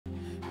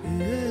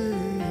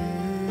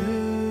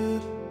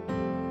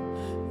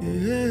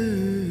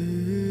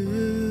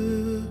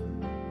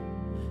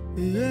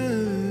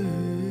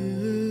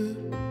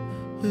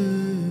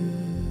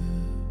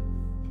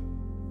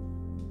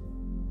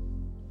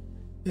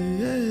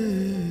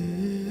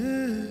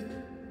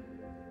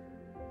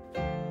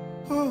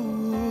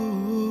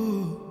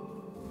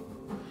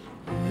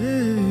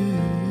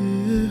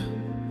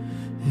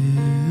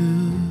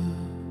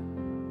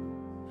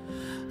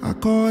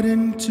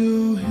According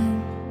to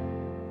him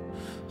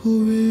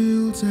who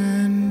wills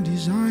and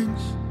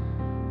designs.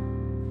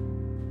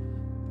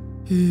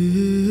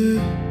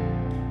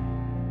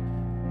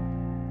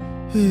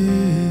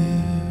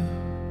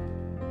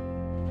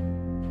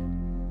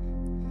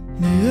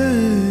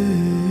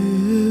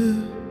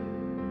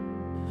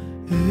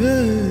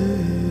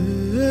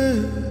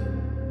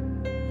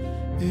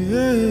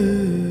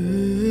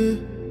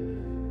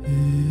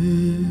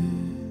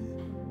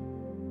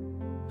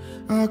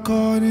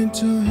 According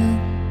to him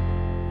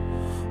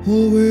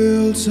who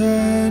wills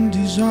and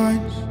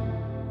designs.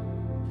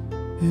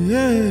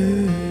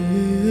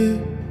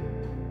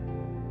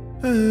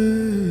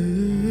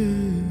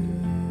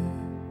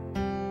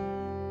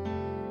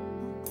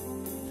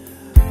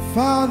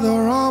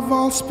 Father of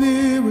all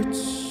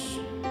spirits,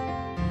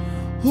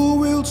 who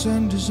wills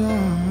and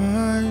designs.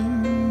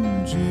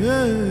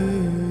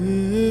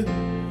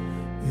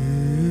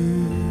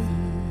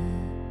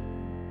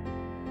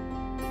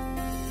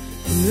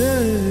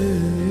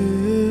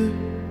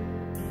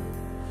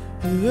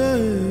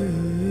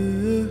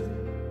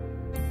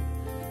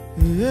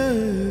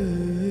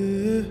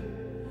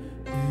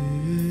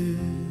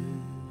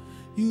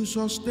 You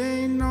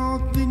sustain all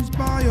things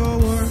by your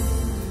word.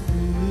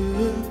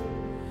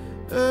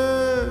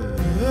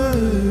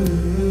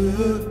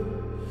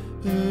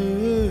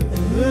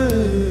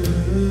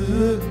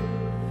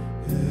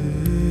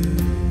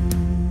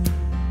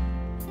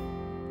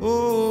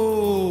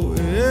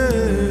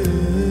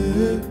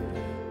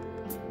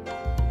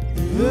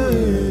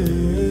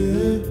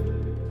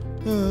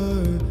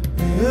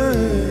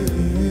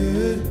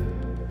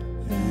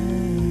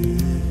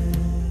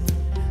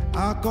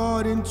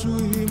 According to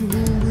him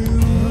who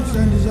wills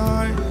and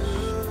desires,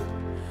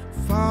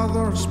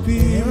 Father of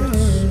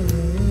spirits.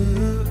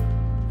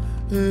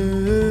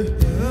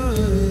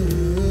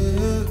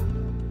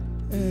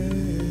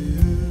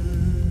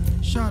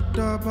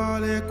 Shata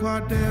bale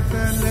quade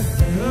belle,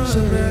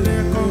 sebele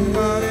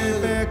combare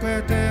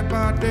bequete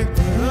pate,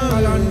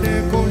 alande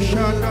co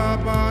shata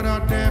para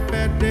te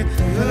pete,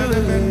 belle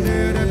bende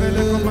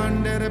rebele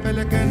comande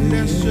rebele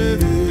kendese.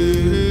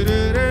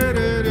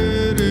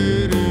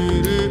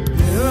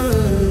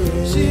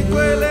 Si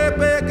quelle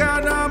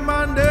pecana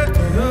mande,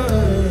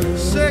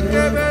 se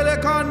che vele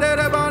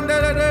condere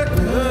bandere de.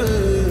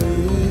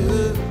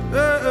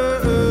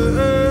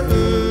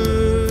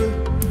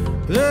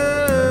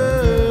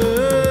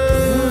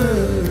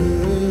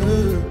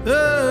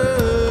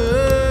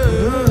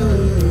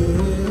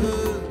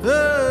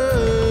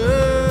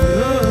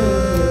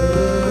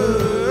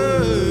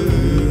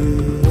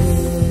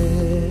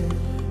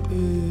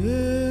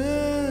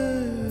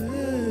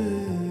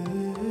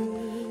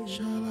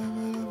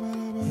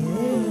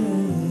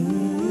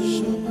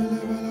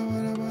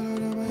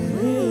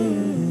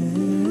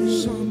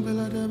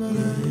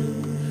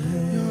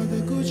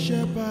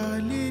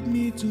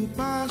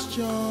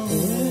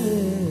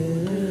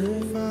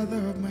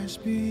 Father of my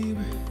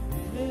spirit,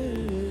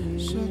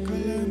 so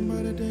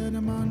calembare de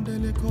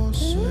mandele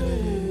cose.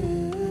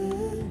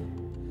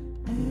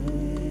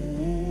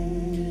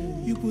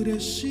 You put a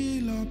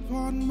seal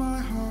upon my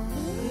heart.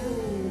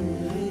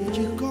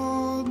 You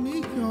called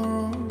me your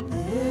own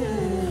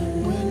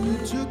when you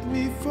took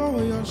me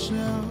for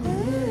yourself.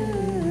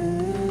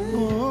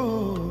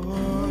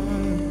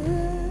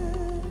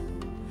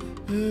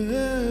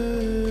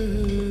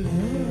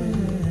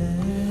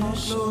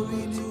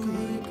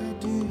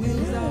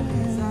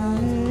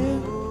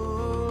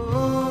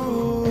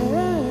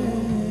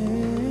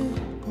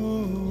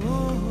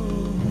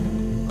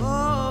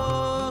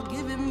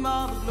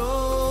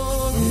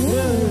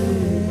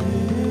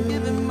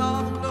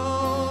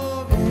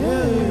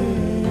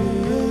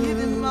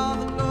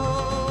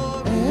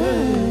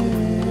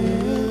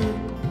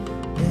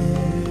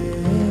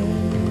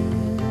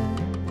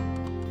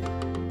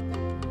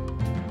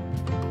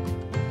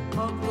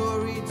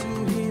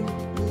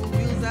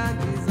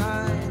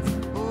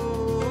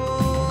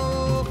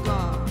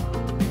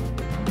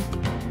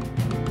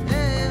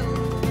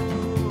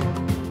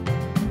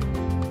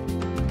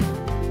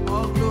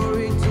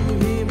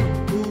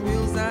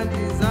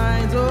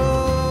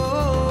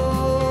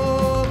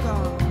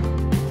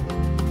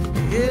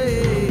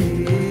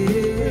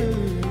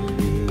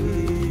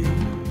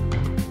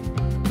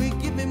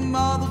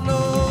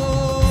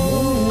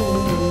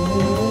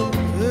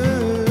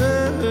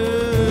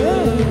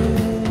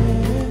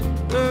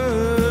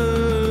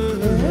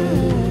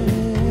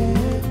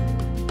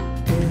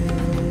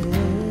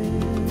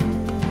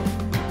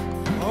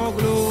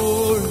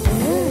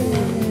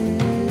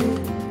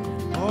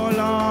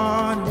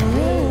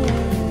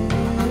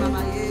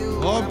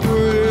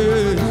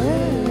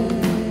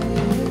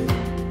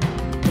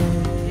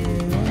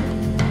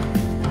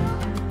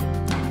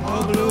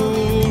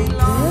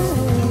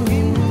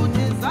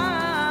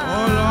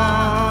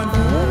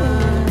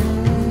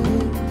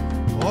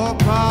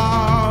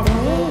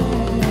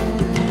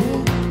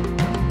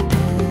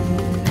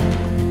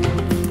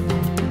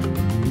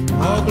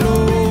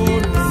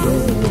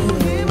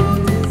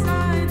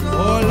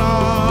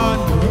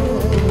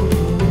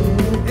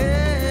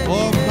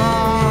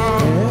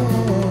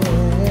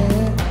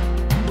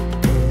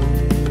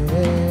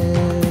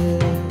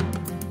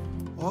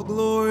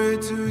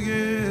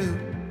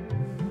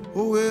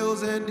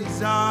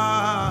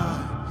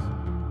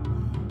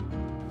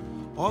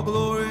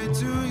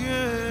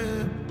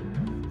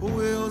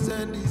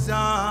 and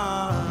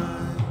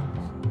designs.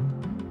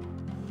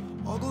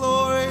 All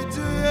glory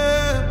to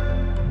Him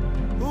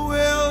who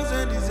wills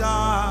and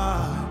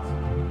designs.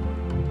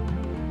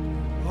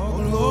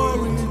 All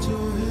glory to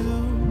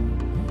Him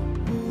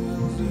who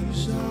wills and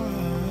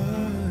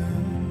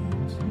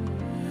designs.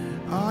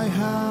 I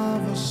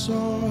have a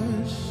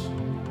source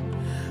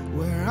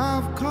where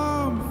I've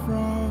come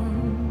from.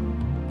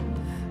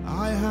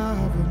 I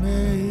have a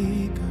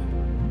maker.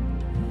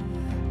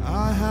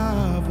 I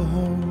have a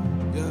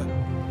home. Yeah.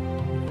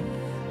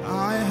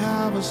 I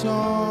have a source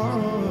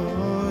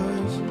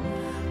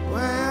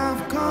where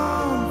I've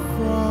come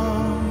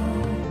from.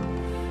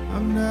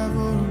 I'm never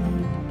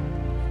alone.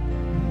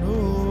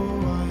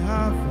 No, I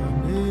have a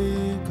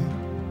maker.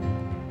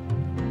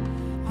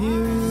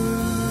 Here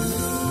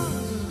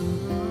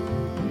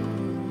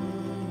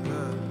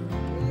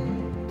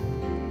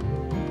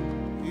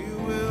He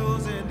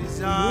wills and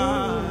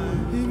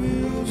designs. He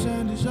wills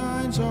and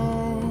designs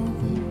all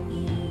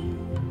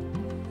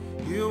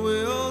things. He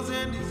wills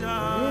and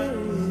designs.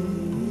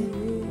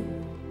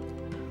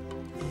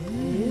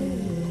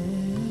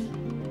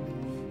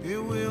 He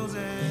wills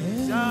and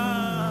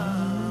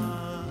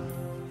designs.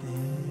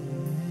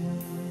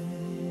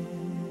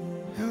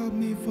 Help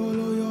me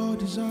follow your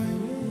design.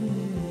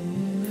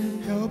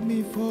 Help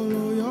me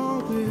follow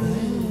your will.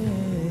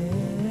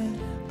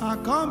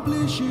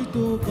 Accomplish it,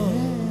 oh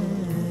God,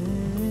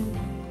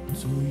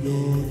 to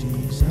your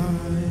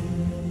design.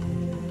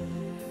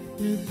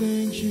 The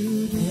things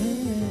you do,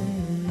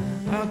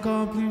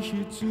 accomplish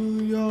it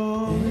to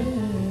your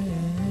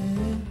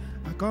will.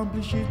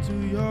 Accomplish it to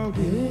your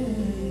will,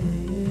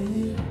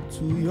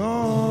 to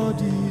your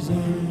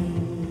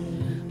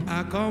design.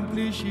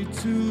 Accomplish it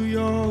to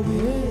your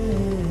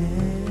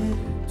will,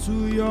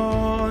 to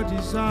your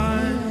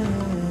design,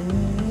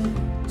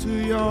 to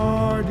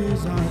your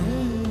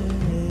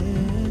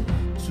design,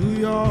 to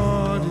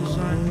your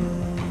design.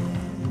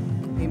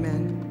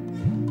 Amen.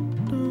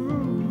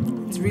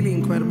 It's really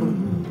incredible.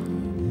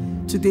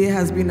 Today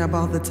has been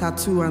about the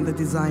tattoo and the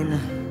designer.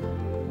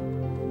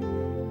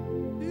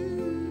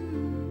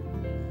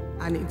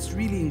 And it's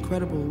really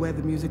incredible where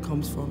the music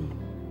comes from.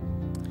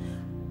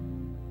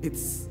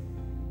 It's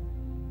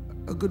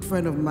a good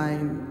friend of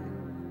mine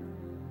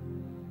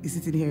is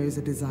sitting here as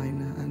a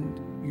designer, and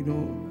you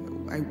know,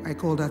 I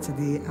called her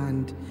today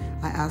and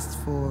I asked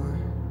for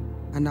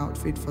an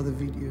outfit for the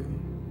video.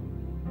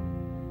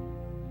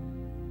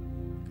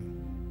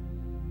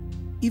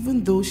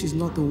 Even though she's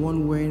not the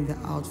one wearing the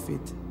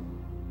outfit,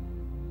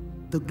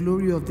 the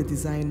glory of the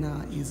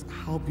designer is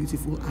how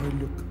beautiful I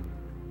look.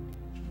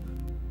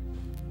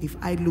 If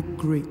I look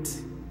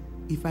great,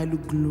 if I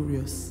look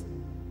glorious,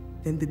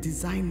 then the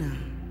designer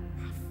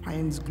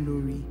finds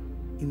glory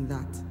in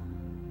that.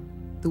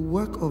 The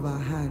work of our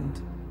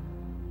hand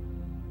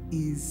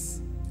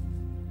is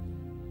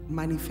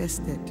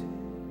manifested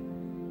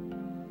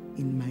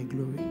in my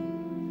glory.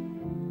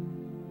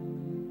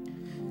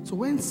 So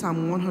when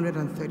Psalm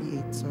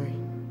 138,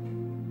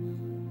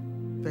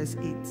 verse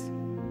 8,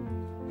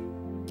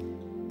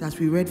 that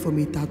we read from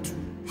a tattoo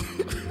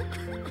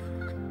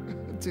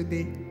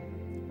today,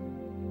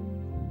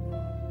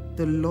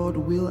 the Lord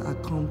will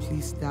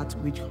accomplish that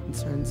which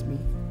concerns me.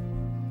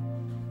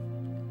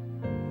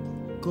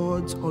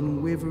 God's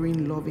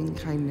unwavering loving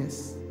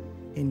kindness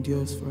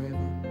endures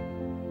forever.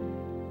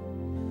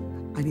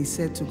 And he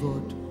said to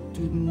God,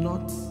 do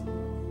not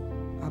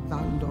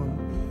abandon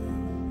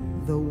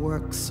the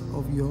works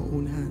of your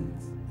own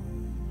hands.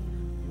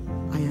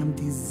 I am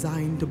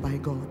designed by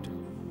God.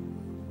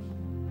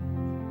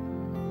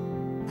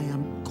 I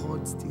am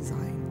God's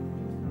design.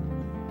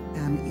 I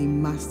am a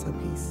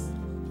masterpiece.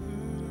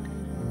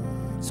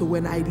 So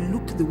when I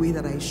look the way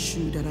that I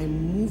should, and I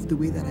move the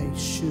way that I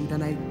should,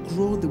 and I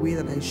grow the way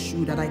that I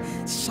should, and I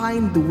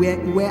shine the way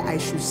where I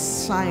should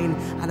shine,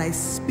 and I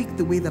speak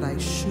the way that I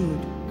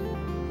should,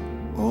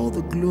 all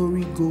the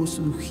glory goes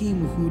to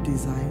him who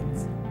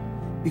designs,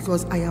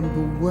 because I am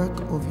the work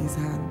of his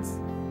hands.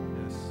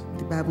 Yes.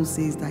 The Bible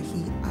says that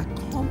he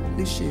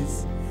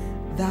accomplishes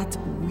that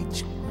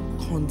which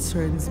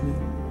concerns me.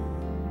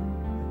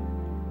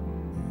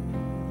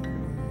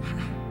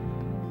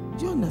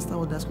 Do you understand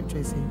what that scripture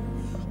is saying?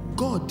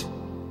 God,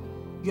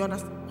 you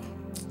understand?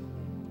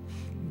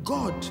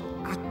 God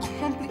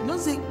accomplishes, not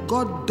say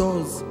God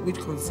does which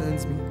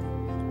concerns me,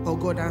 or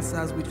God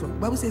answers which concerns me.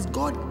 The Bible says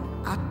God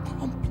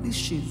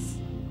accomplishes.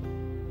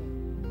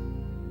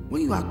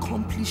 When you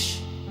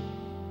accomplish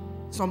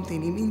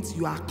something, it means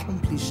you are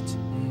accomplished.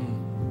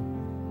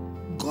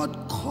 God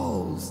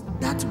calls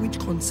that which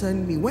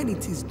concerns me, when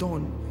it is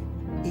done,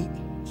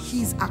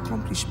 his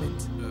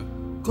accomplishment. Yeah.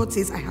 God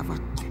says, I have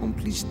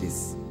accomplished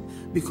this,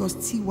 because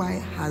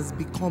TY has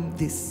become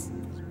this.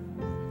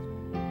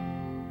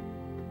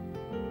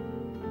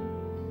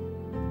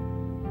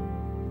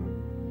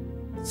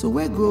 So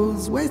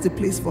where's the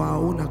place for our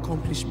own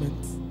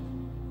accomplishments?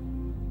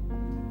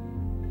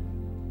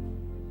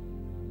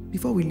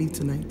 Before we leave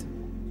tonight,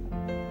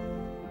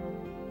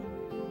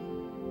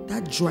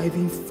 that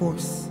driving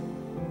force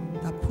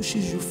that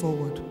pushes you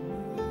forward,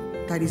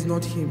 that is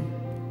not him.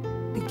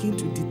 begin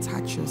to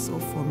detach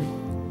yourself from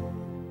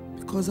it.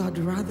 Because I'd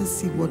rather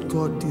see what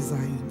God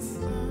designs.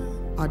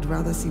 I'd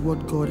rather see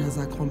what God has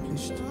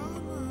accomplished.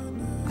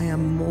 I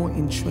am more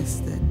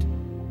interested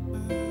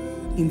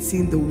in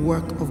seeing the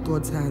work of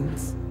God's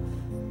hands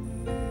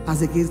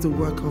as against the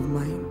work of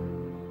mine.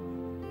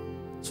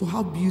 So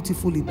how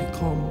beautiful it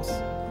becomes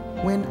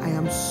when I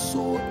am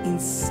so in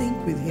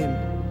sync with Him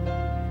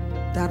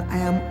that I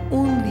am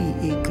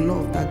only a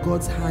glove that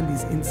God's hand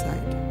is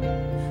inside,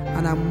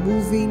 and I'm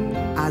moving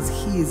as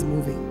He is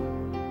moving.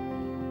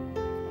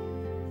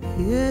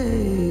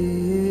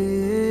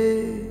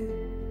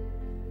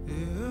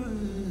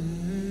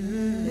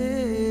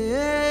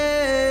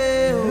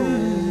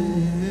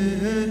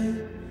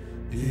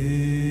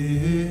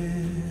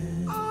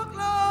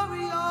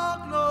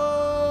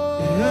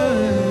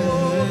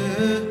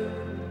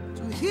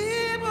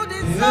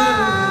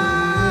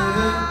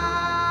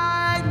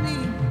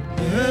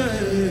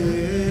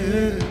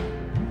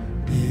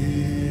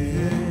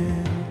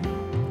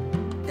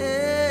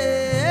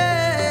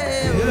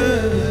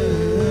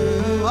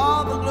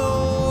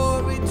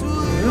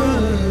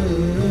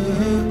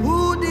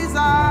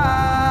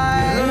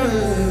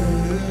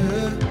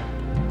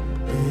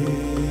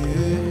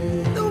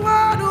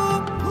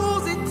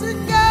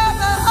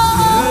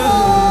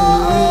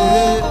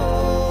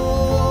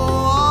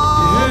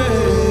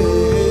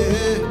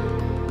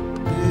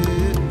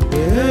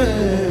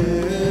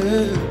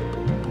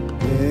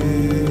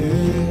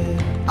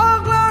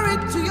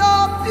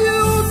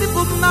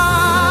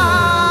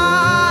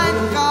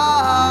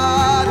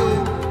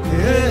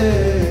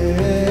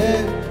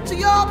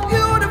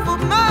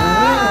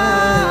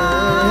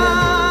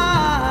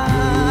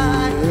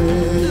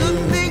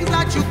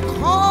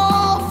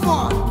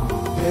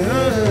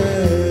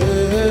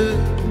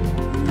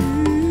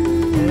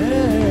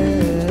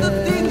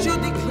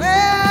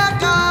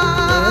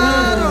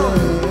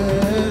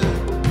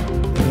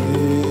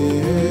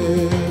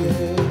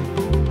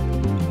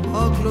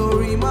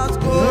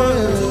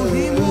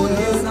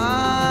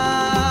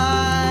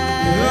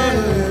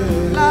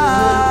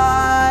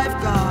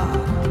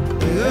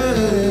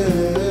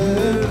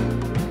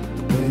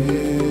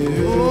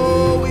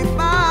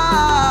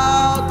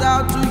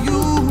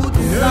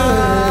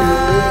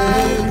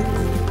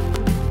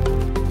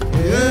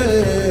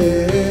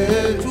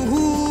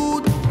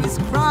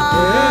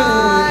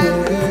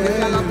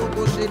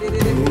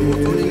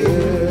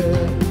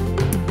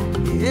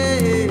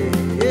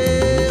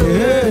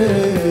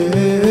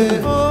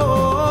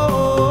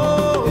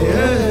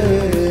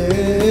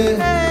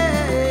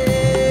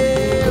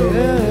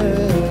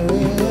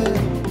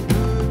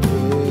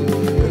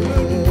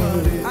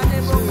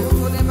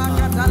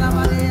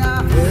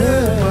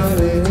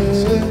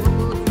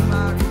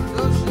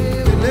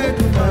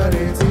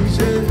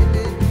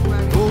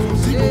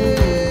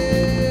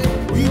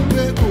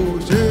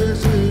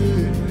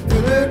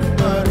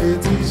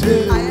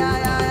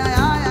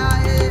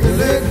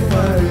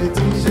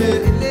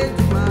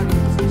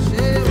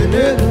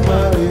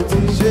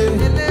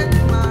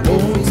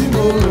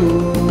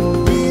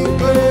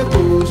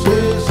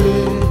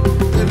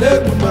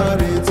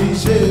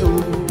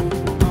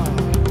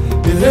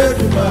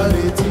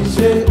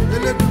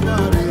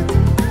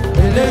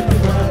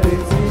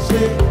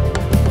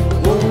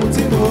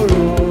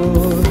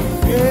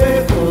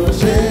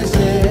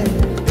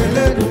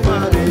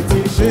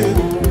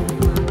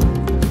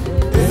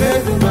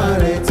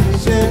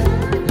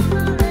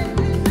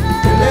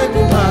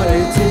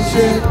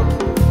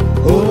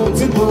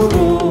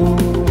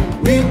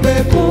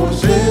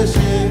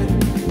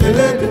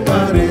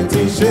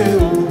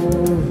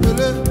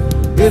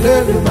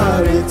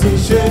 Eledumare ti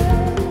ṣe,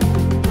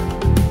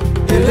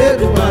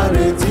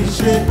 Eledumare ti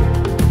ṣe,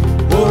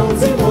 ohun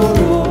tí mo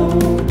rò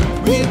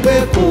wípé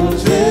kò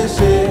ṣeé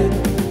ṣe.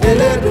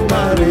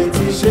 Eledumare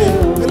ti ṣe,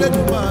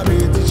 Eledumare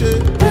ti ṣe,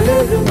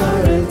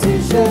 Eledumare ti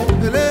ṣe,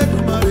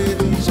 Eledumare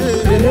ti ṣe,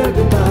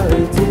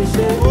 Eledumare ti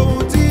ṣe,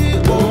 ohun tí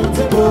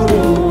mo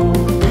rò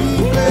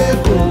wípé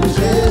kò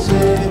ṣeé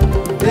ṣe.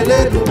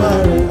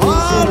 Eledumare ti ṣe.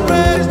 All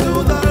praise to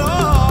the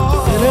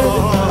Lord.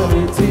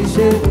 Eledumare ti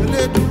ṣe,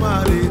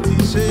 Eledumare ti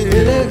ṣe,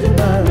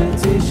 Eledumare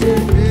ti ṣe,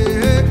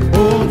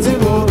 ohun tí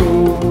mo rò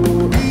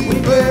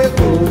wípé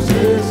kò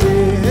ṣeé ṣe.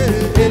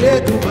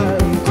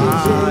 Eledumare ti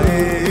ṣe,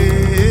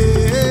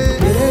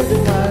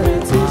 Eledumare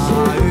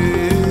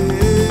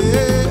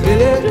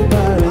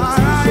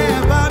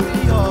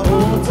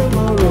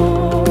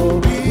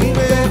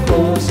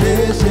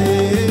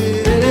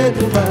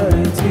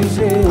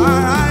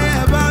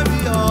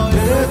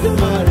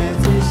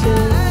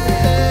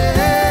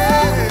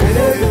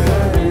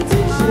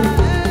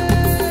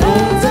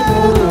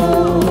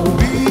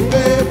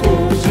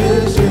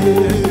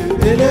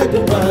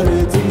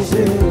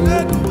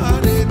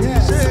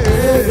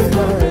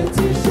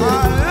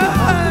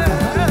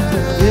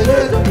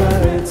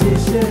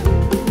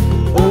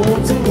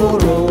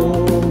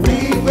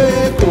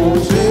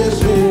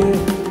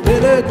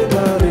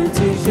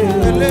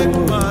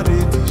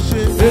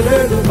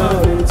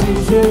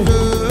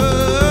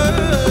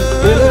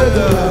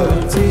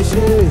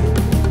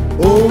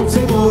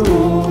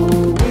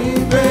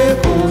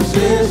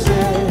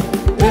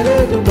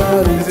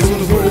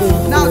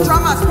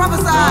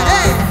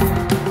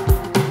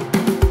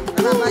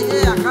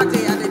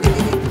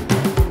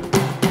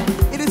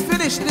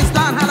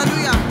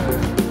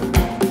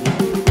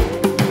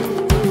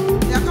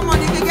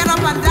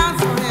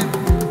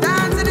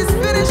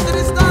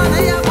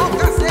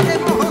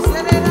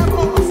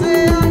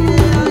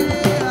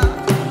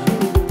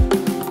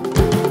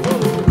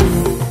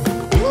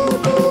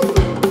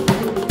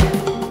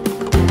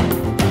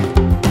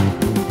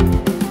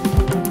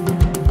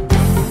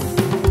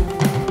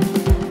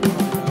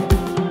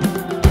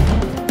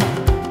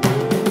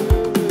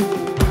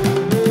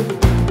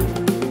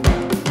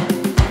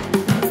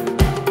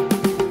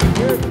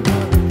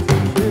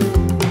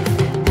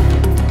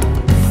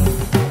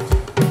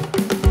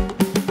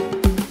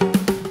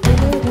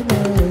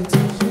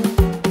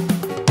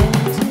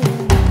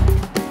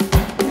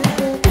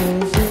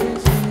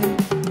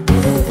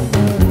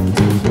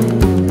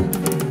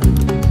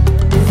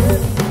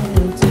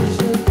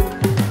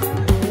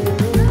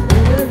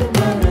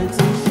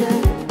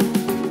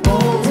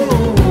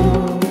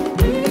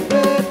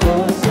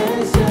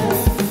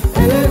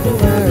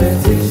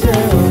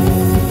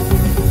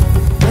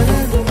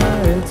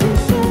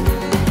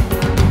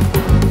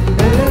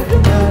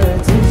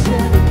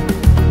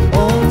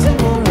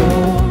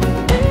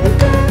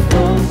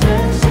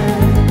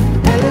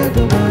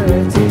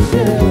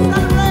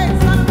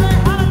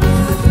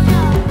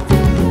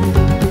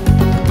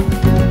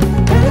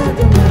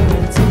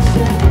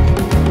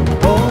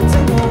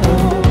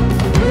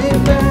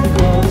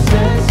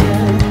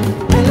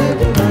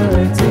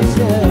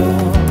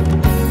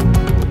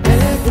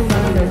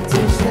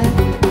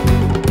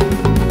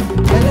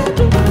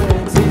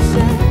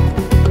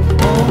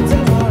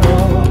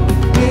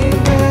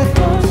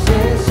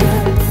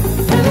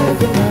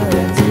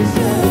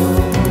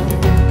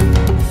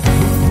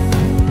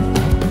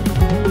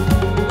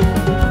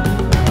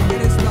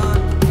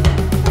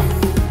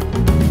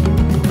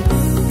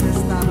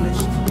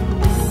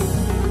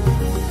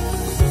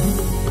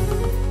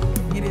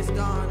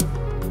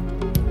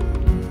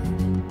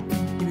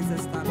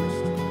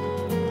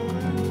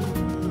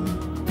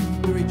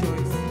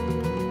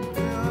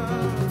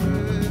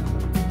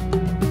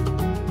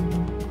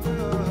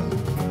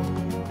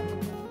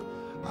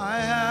I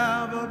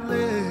have a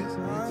place.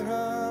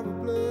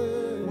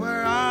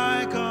 Where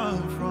I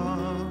come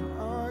from.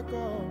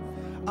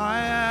 I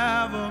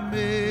have a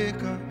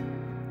maker.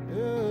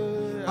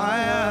 I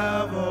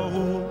have a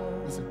hope.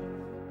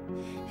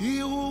 He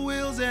who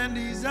wills and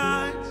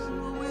designs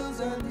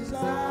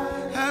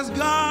has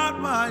got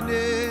my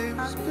name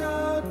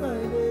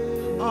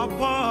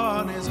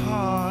upon his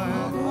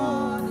heart.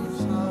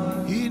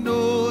 He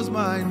knows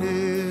my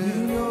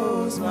name.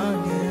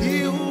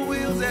 He who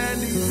wills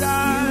and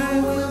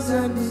designs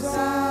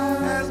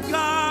has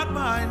got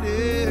my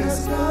name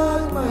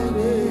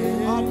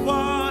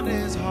upon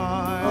his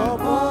heart.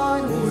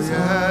 Oh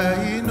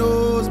yeah, he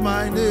knows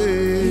my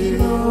name.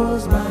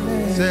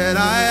 Said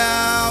I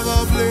have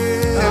a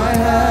place.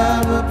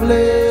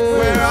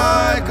 Where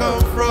I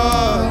come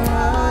from.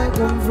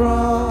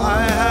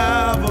 I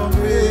have a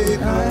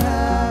maker.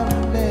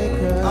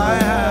 I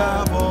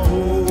have a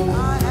hope.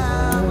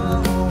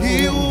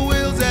 He who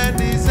wills and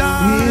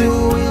designs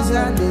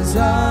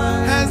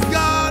has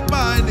got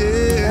my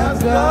name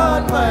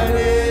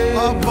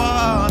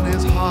upon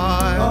his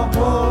heart.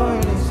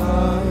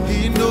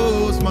 He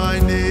knows my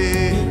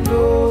name.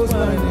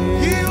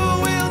 He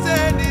who wills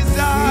and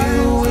designs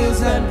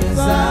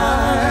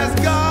has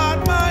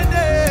got my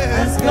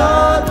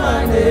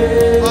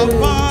name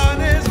upon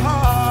his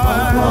heart.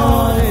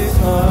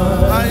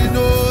 He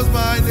knows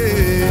my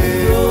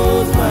name.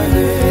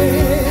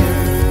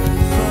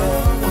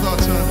 What's our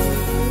turn?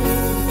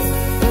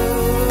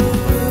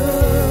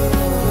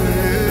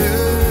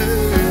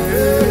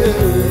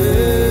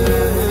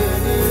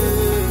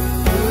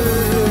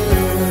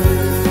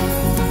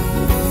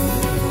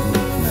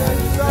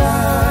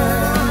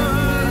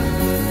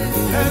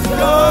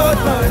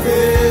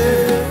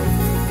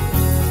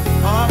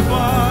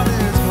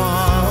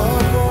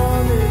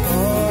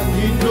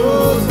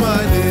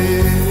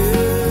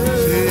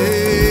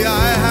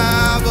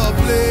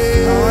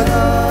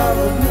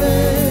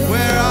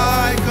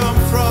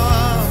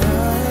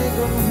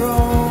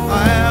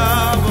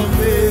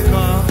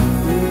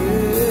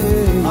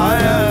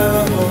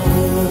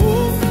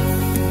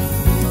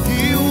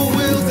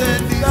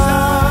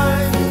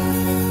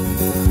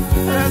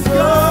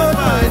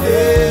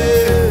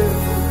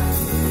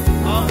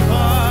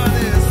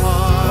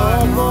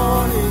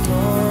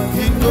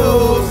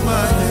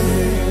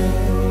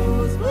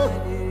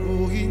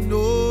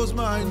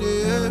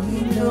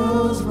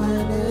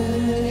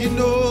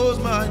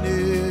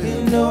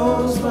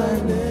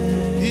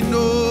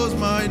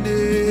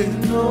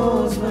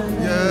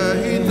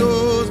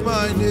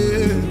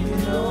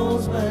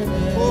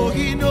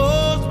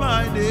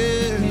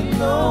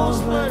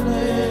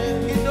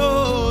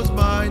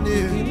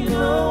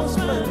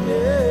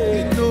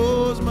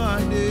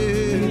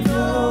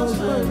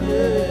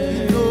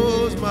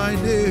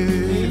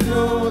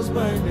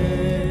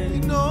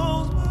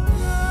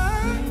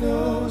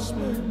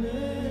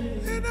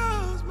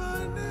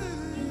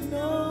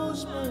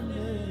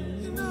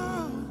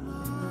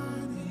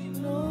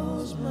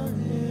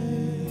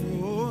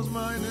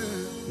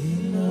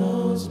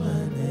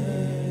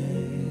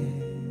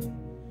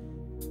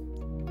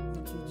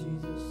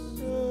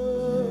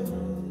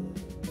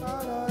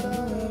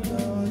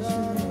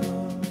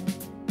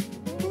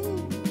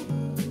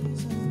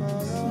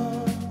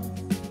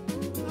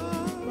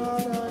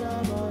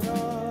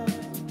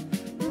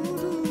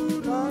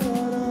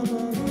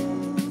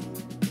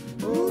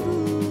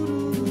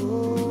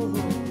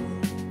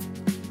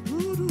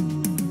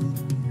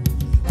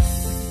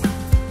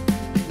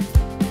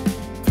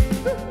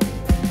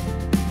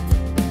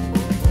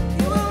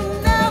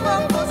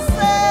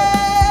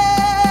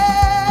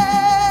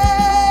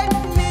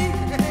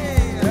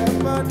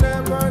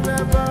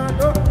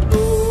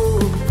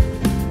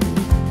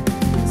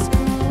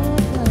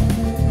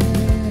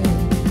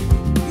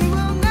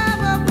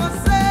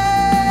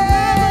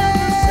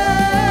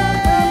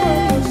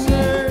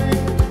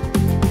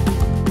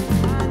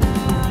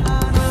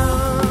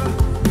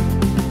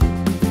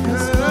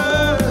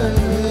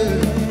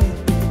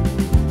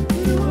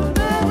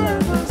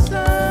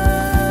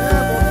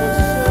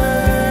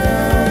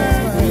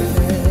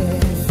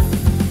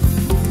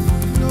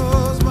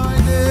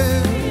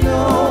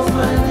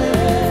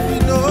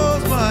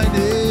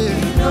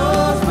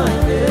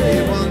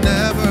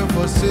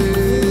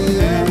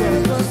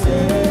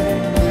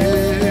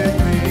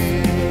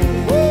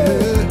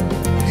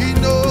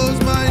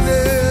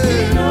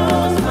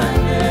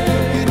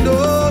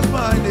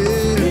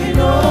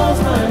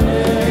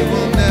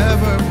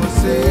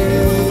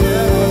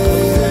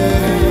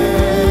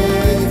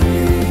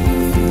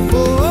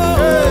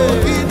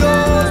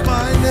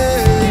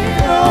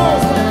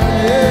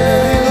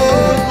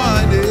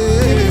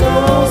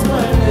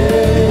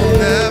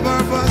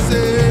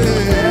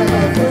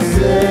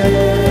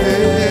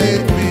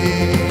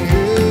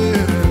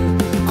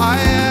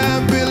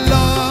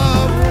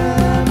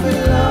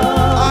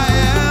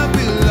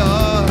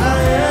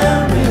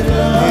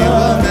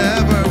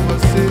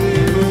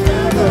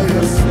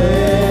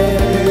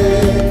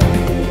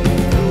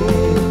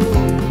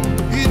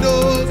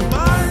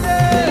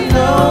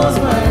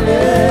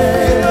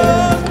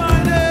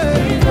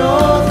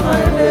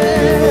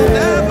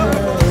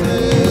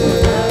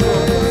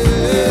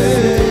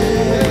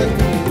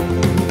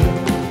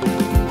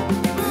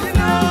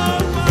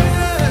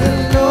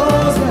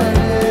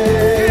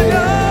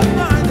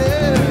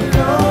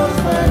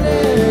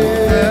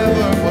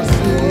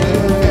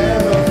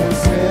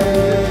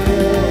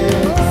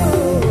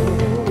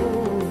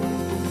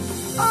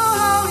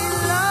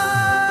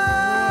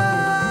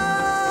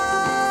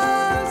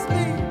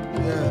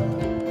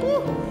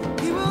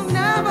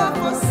 never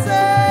forsake.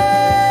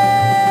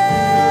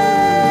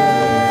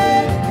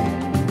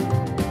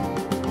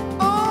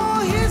 Oh,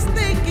 he's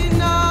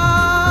thinking of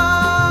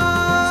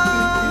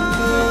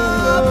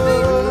me.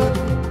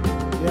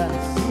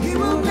 Yes. He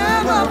will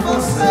never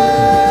forsake.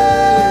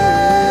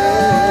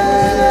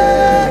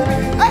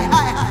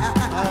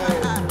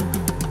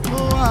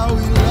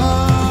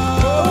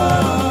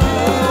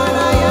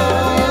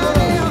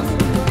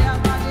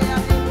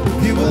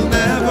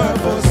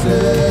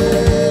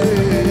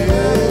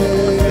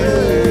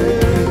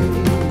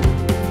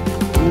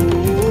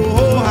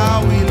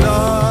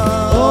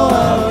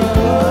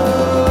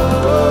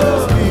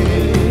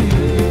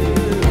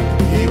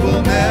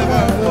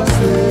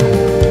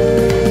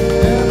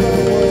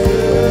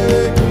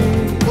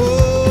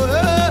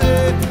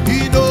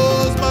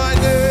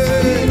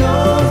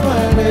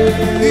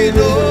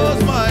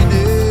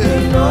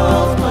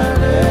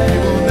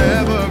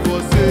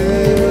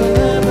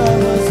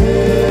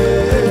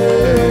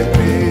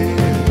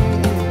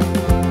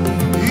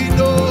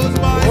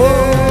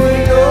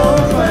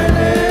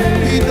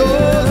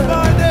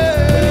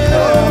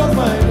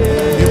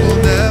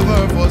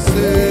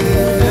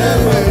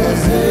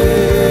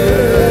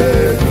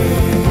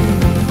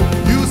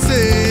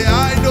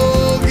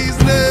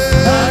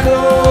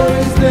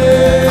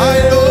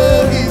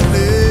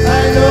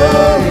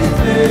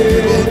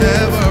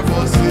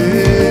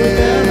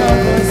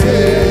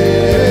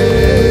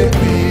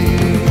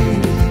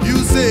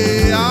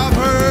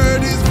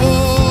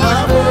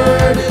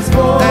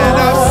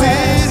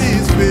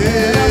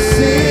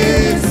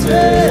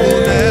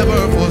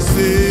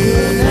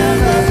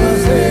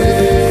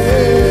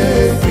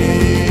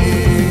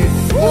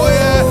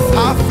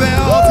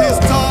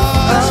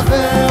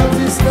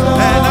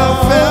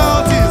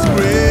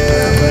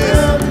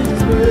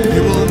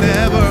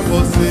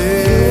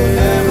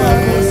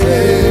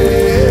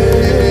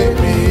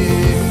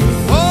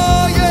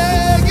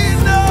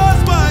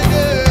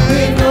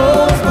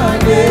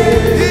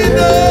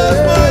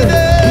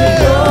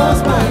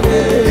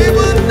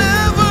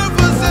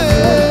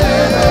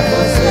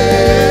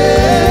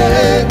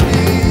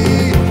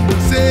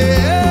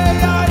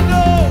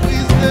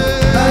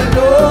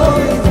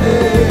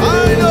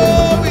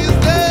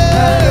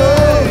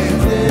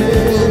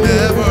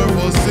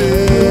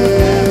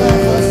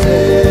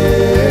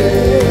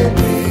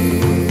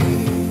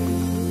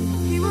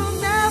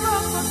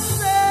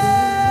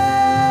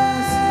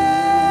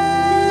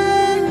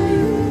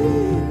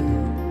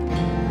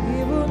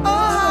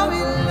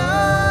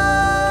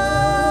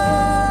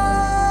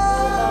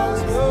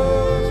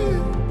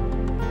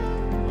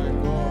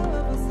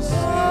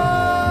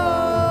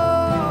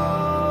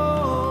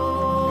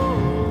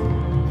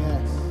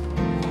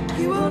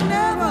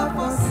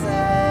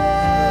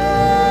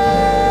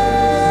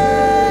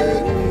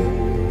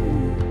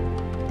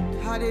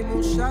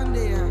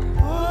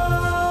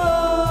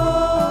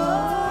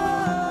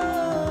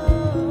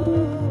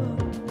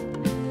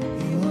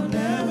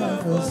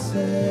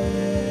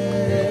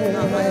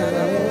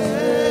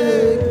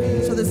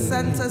 So the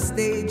center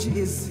stage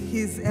is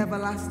his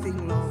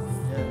everlasting love.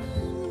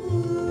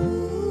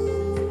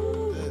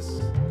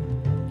 Yes.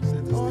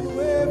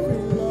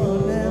 Unwavering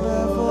love,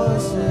 never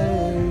forsake.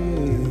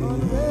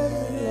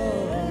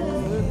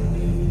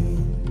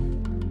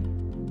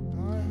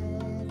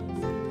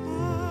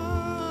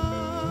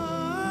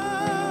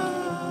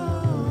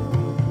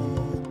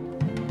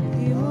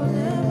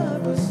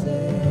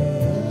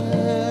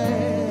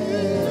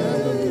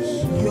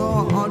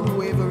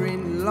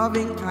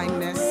 Loving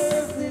kindness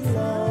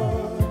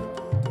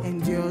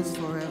endures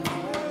forever.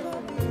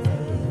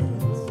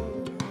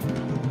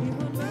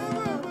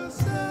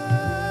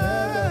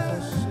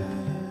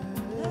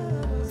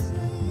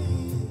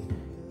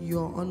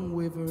 Your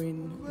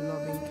unwavering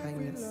loving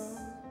kindness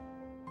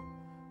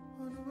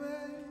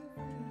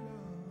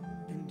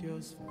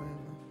endures forever.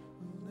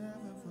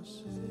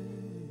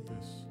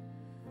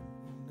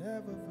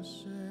 Never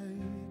forsake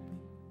me.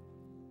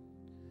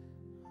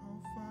 How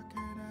far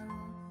can I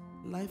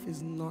run? Life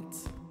is not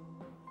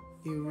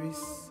a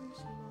race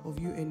of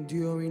you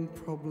enduring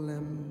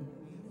problem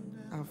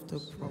after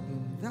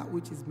problem. That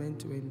which is meant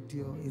to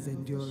endure is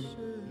enduring.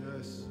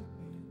 Yes.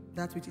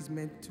 That which is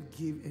meant to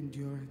give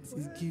endurance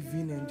is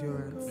giving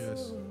endurance.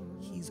 Yes.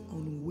 His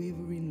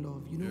unwavering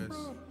love. You know,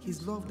 Yes.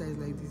 his love that is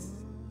like this.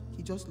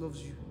 He just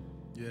loves you.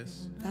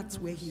 Yes. That's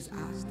where he's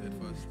at.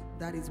 Steadfast.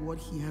 That is what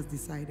he has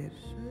decided.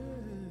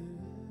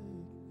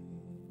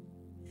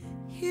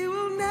 He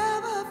will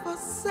never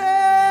forsake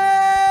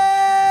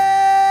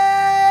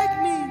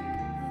me.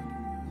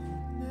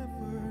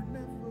 Never,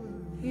 never.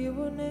 He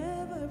will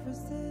never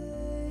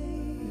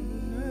forsake me.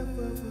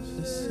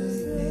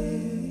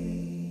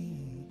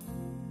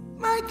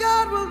 My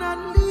God will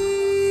not leave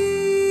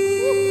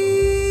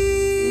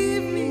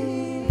me.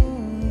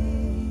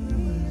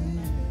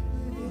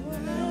 He will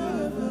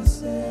never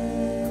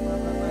forsake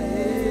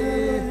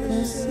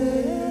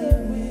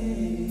me.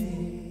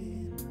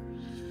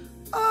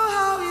 Oh,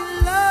 how he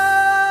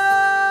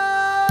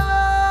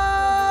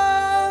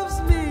loves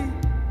me.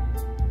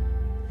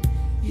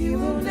 He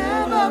will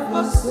never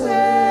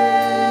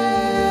forsake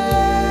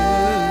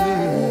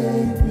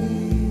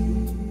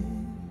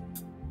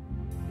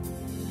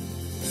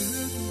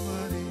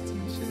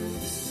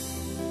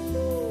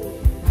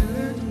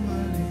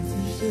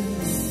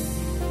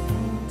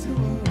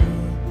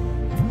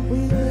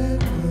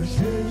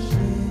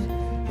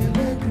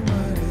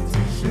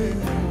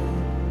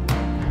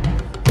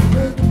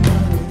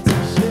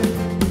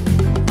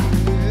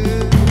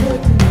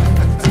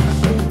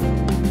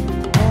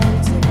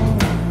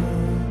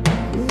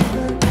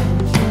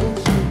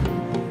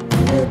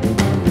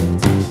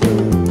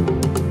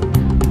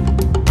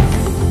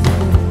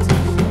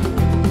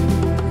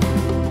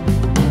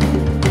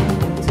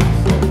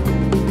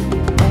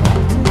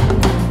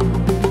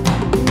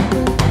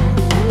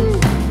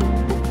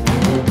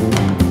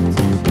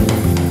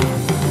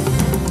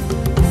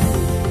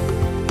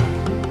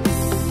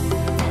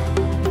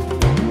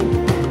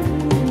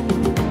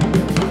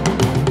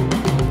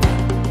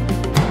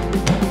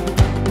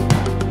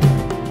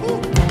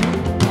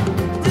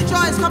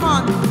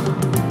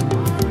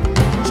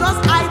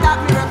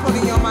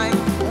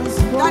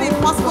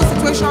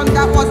situation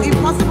that was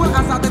impossible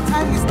as at the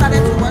time you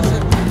started to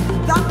worship.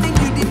 That thing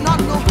you did not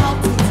know how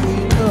to do.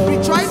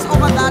 Rejoice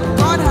over that.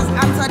 God has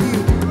answered you.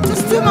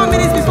 Just 2 more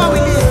minutes before we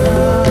leave.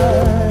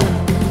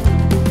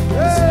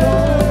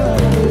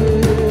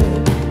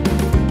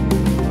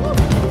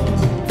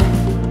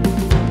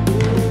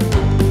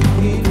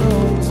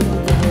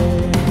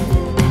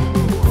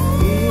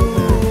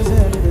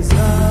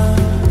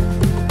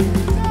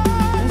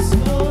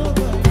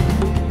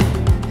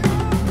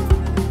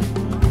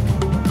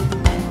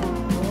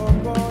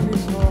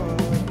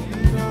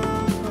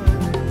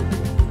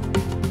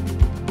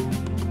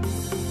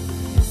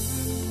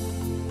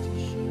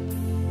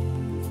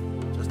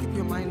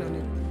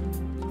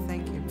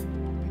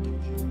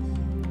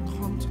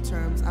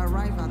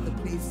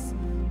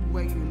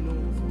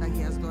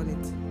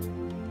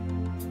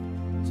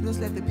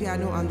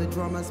 And the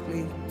drummers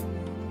play.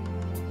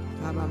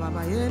 Just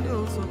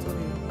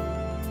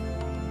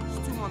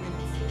 2 more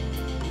minutes.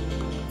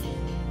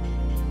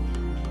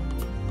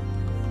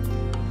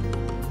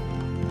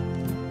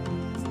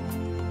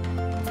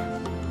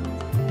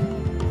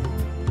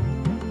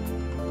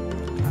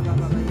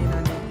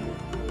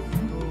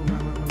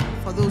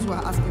 For those who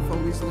are asking for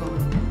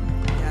wisdom,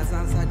 He has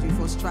answered you.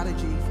 For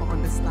strategy, for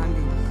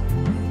understanding,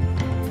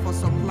 for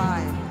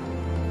supply,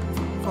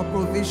 for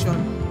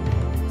provision,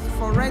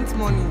 for rent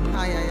money.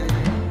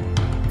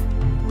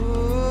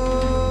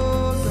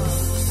 Oh, God.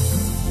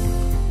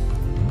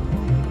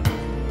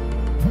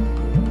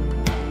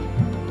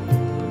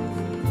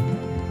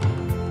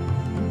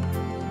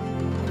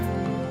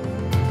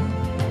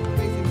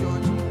 Praise you,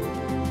 George.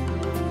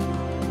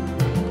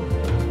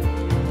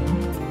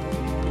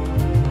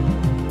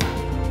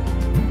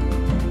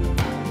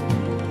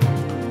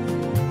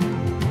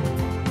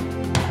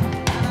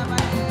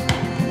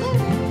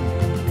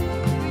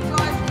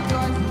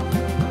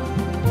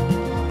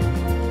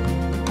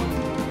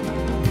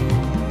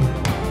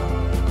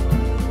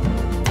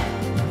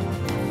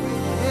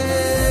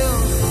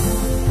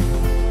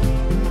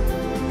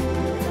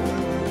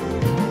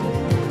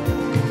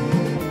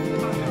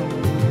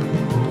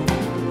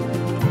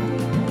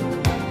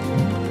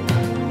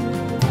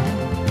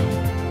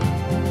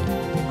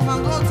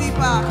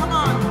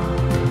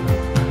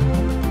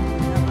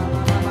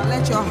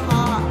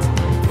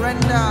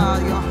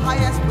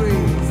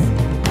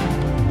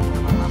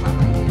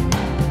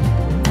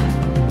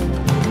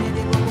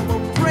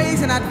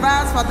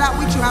 For that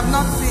which you have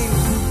not seen,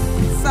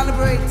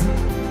 celebrate.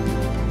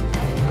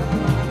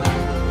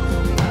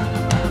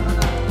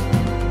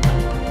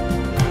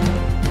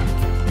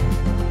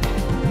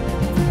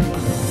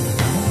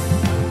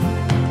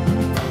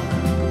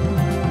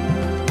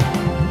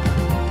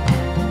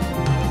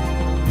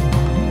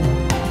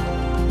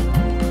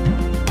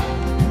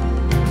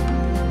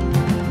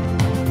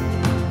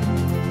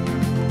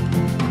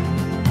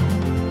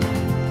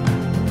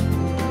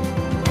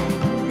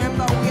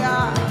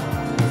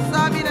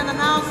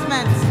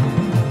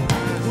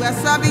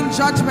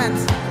 Judgment.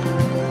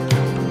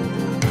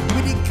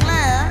 We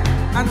declare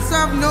and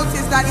serve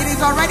notice that it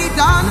is already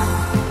done.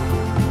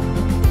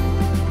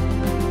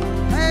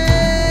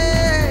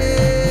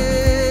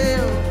 Hey.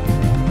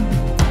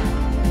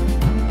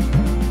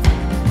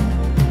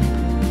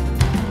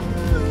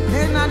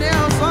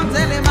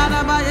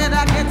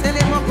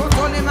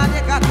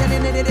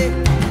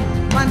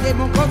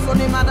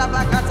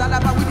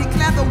 We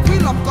declare the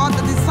will of God,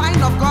 the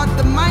design of God,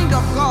 the mind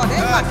of God.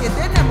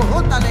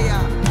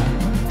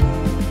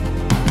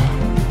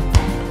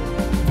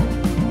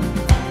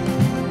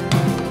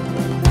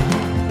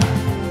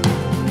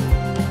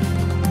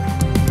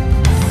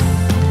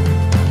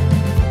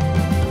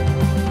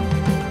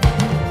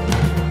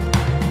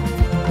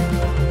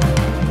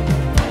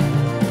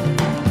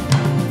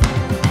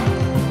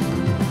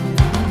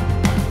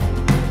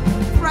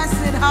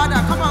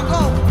 Harder, come on,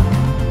 go.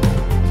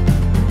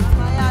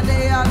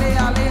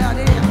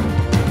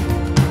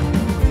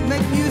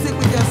 Make music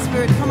with your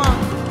spirit, come on.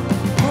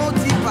 Go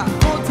deep.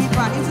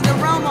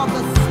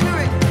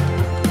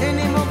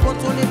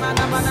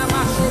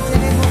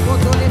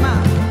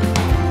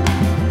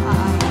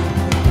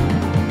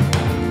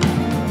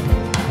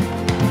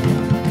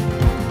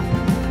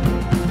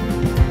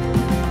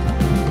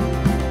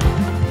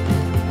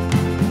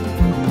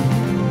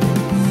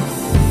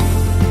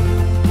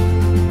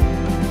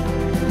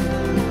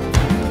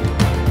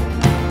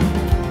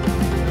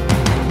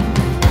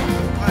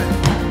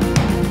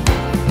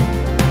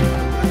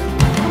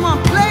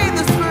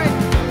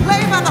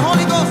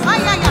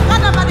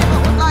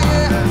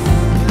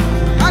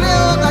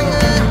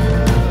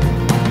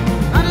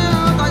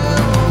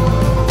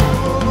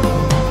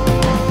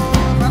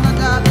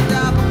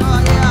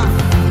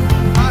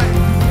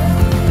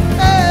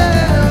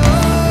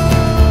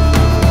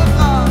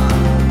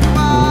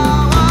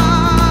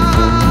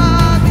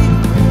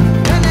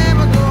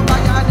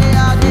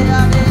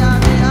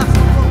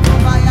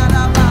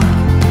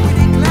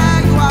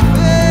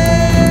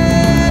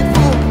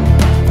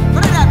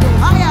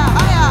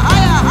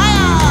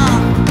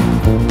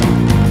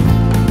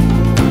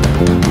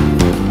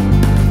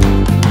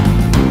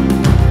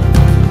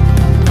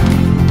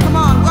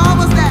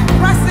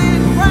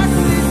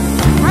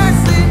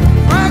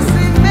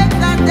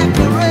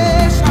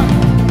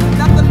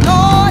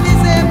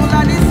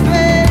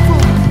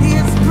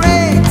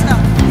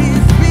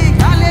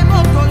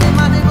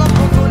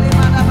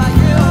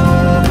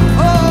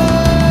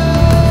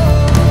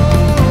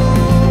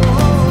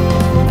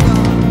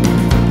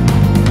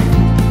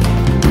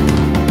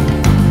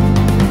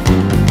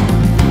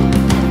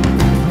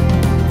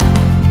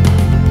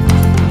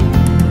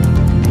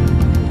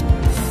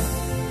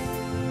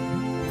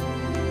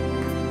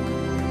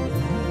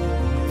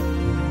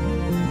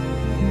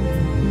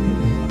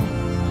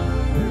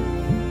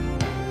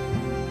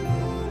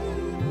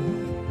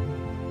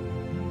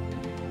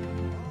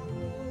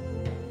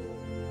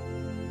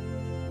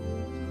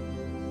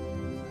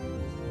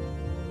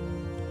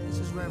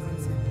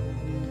 answer.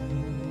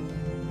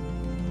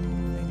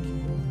 Thank you.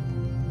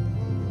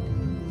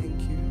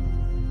 Thank you.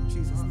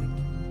 Jesus, thank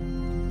you.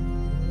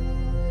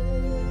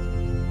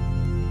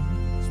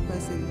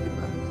 Spasing the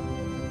back.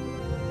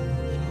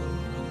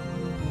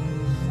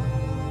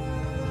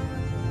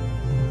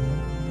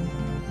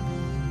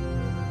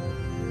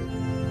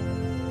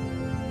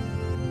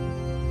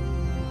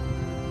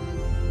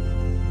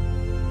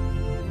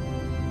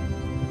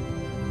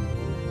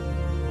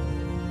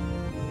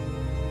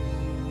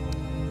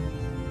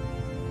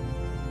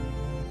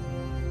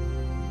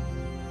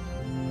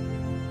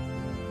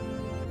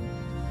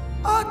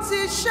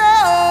 Ti ṣe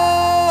o.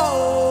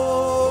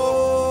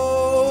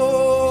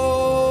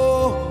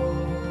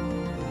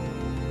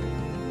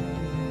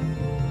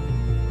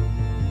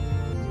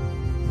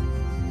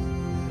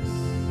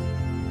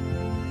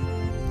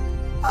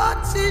 Ó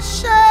ti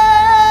ṣe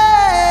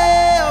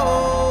o.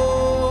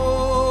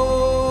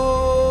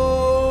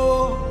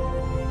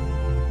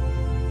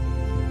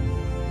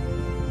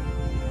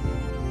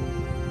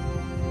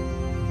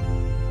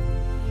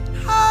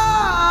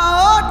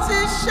 Ó ti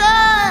ṣe.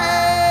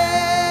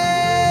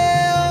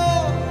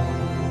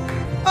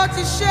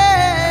 To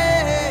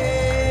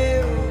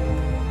share,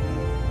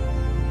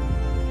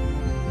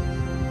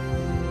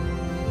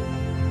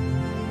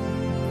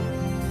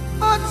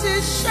 oh, to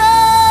share.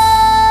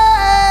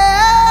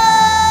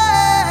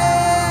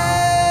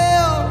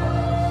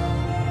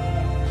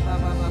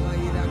 Baba, Baba,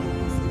 ira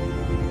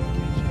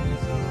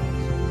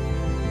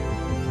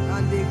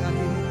ande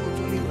kate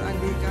mukotoli,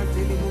 ande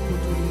kate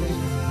mukotoli,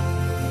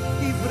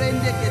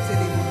 ibrende kete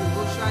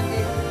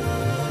mukoshande.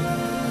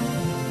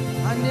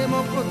 Ande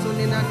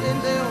mokotoli na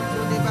dende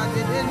otoli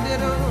bade dende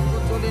ro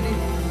kotoli ni.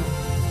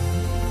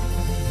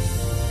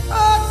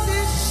 Oti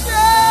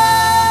she.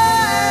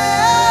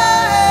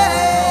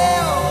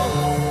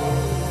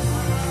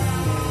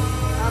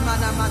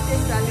 Amana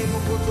matenda le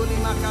mokotoli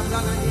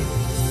makabala ni.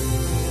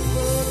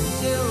 Oti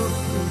she o.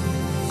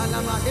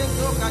 Alama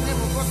dendo kane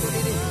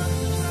mokotoli ni.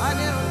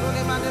 Ane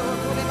otoli mane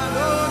otoli ma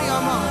gloria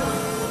ma.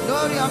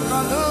 Gloria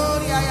con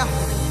gloria ya.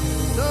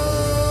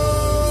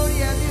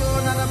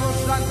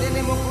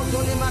 Santele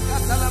mokotole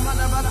makatala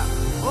manabara.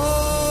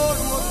 Oh,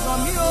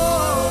 mosomio,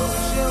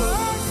 sheo.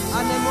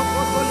 Ane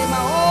mokotole ma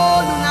oh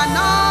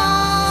nunana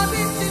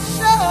biti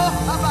sheo.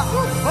 Aba,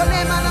 ole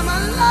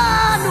manamala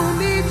nu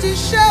biti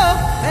sheo.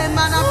 E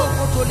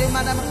manabokotole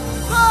manama.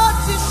 Oh,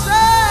 ti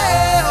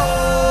sheo,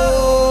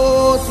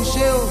 ti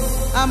sheo.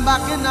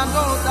 Ambake na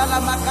no dala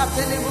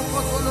makatele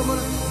mokotole mo.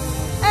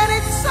 And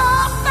it's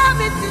all that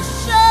biti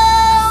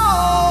sheo.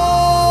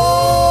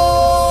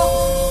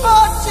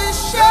 Oh, ti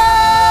sheo.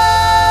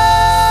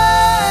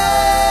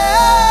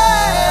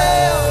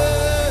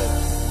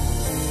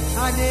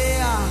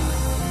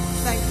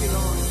 Thank you,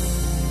 Lord.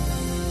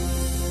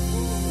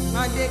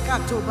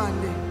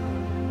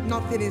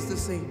 Nothing is the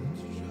same.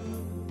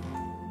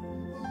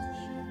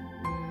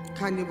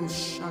 Kanibu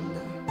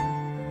Shanda.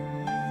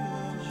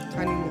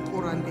 Kanibu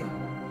Korande.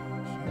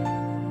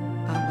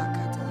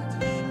 Ambakata.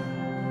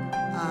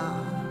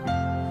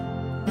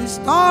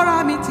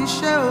 Restore me to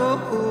show.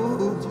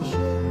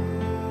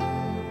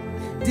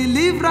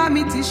 Deliver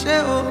me to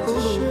show.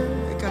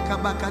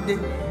 Ekakabakade.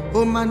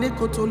 Oh,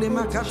 maneko tole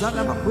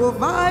makazala ma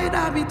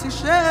provide me to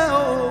share.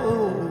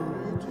 Oh,